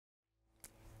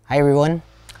Hi everyone,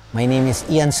 my name is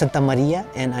Ian Santamaria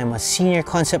and I'm a senior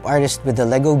concept artist with the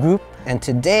LEGO group, and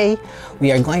today we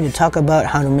are going to talk about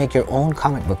how to make your own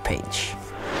comic book page.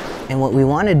 And what we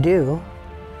want to do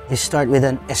is start with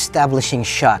an establishing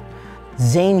shot.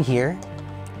 Zane here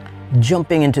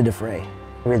jumping into the fray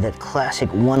with that classic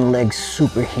one-leg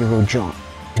superhero jump.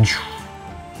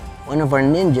 One of our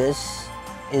ninjas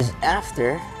is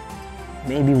after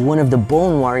maybe one of the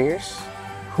bone warriors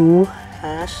who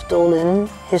has stolen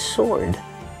his sword.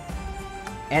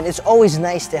 And it's always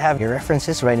nice to have your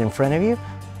references right in front of you.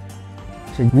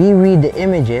 So we read the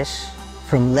images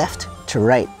from left to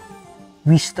right.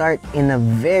 We start in a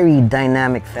very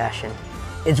dynamic fashion.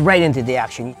 It's right into the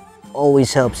action.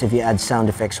 Always helps if you add sound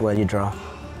effects while you draw.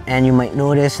 And you might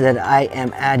notice that I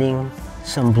am adding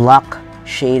some block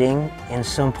shading in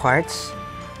some parts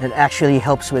that actually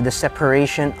helps with the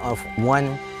separation of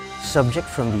one subject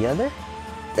from the other.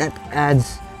 That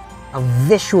adds a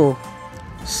visual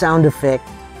sound effect.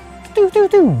 Doo, doo,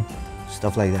 doo.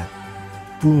 Stuff like that.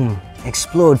 Boom.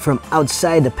 Explode from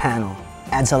outside the panel.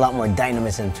 Adds a lot more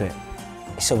dynamism to it.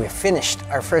 So we've finished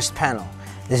our first panel.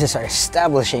 This is our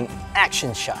establishing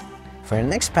action shot. For the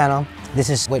next panel, this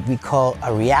is what we call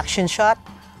a reaction shot.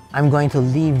 I'm going to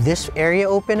leave this area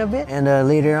open a bit, and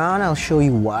later on I'll show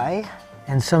you why.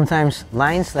 And sometimes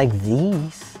lines like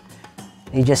these,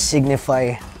 they just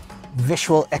signify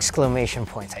visual exclamation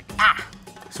points, like ah!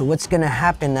 So what's gonna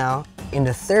happen now in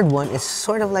the third one is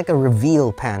sort of like a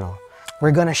reveal panel.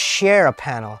 We're gonna share a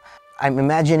panel. I'm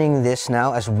imagining this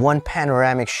now as one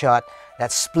panoramic shot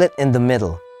that's split in the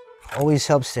middle. Always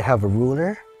helps to have a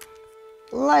ruler.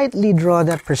 Lightly draw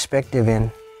that perspective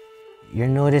in. You're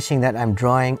noticing that I'm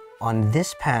drawing on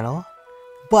this panel,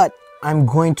 but I'm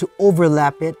going to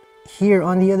overlap it here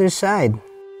on the other side.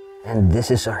 And this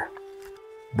is our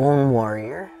bone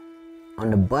warrior on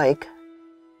the bike.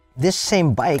 This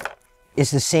same bike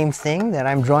is the same thing that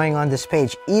I'm drawing on this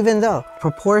page, even though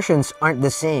proportions aren't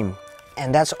the same.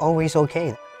 And that's always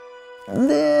okay.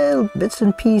 Little bits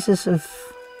and pieces of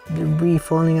debris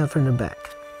falling out from the back.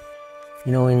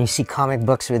 You know, when you see comic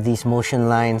books with these motion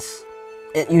lines,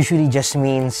 it usually just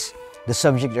means the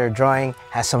subject you're drawing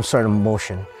has some sort of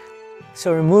motion.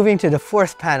 So we're moving to the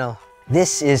fourth panel.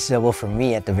 This is, well, for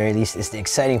me at the very least, is the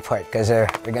exciting part, because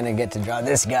we're gonna get to draw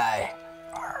this guy.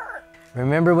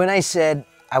 Remember when I said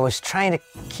I was trying to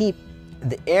keep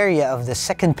the area of the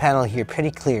second panel here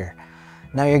pretty clear?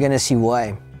 Now you're gonna see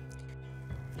why.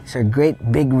 It's a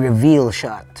great big reveal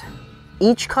shot.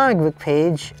 Each comic book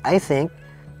page, I think,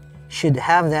 should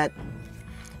have that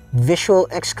visual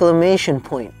exclamation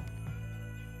point.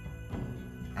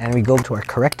 And we go to our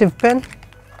corrective pen,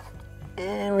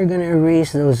 and we're gonna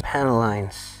erase those panel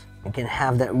lines. You can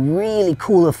have that really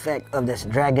cool effect of this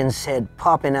dragon's head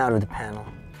popping out of the panel.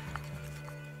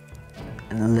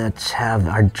 And let's have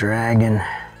our dragon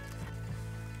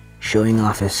showing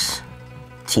off his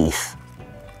teeth.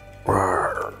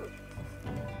 Roar.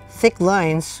 Thick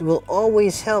lines will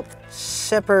always help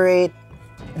separate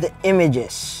the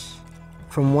images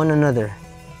from one another.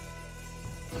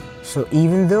 So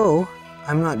even though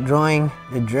I'm not drawing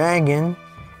the dragon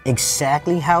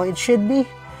exactly how it should be,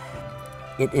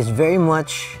 it is very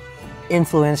much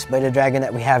influenced by the dragon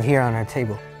that we have here on our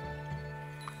table.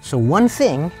 So one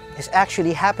thing is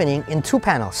actually happening in two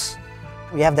panels.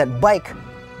 We have that bike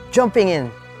jumping in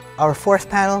our fourth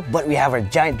panel, but we have our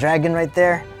giant dragon right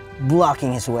there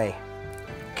blocking his way.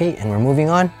 Okay, and we're moving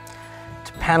on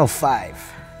to panel 5.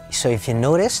 So if you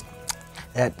noticed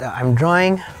that I'm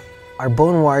drawing our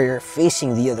bone warrior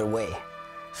facing the other way.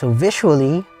 So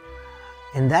visually,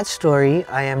 in that story,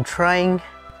 I am trying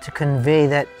to convey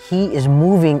that he is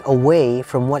moving away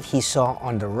from what he saw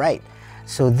on the right.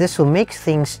 So this will make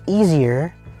things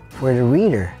easier for the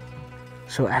reader.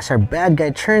 So as our bad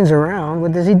guy turns around,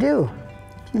 what does he do?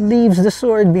 He leaves the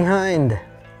sword behind.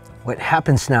 What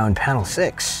happens now in panel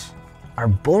 6? Our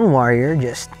bone warrior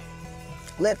just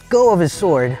let go of his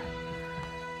sword.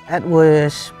 That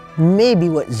was maybe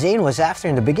what Zane was after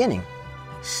in the beginning.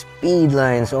 Speed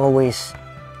lines always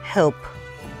help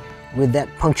with that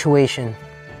punctuation.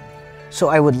 So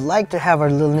I would like to have our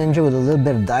little ninja with a little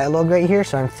bit of dialogue right here.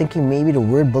 So I'm thinking maybe the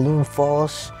word balloon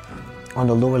falls on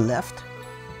the lower left.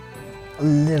 A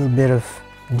little bit of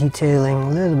detailing, a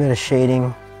little bit of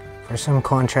shading for some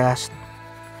contrast.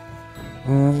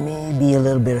 Maybe a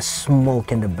little bit of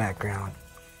smoke in the background.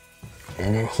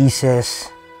 And then he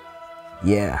says,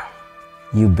 yeah,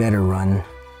 you better run.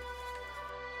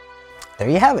 There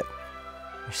you have it.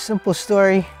 Your simple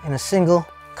story in a single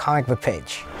comic book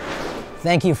page.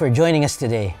 Thank you for joining us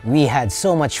today. We had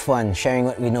so much fun sharing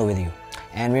what we know with you.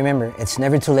 And remember, it's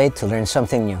never too late to learn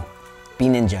something new. Be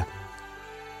ninja.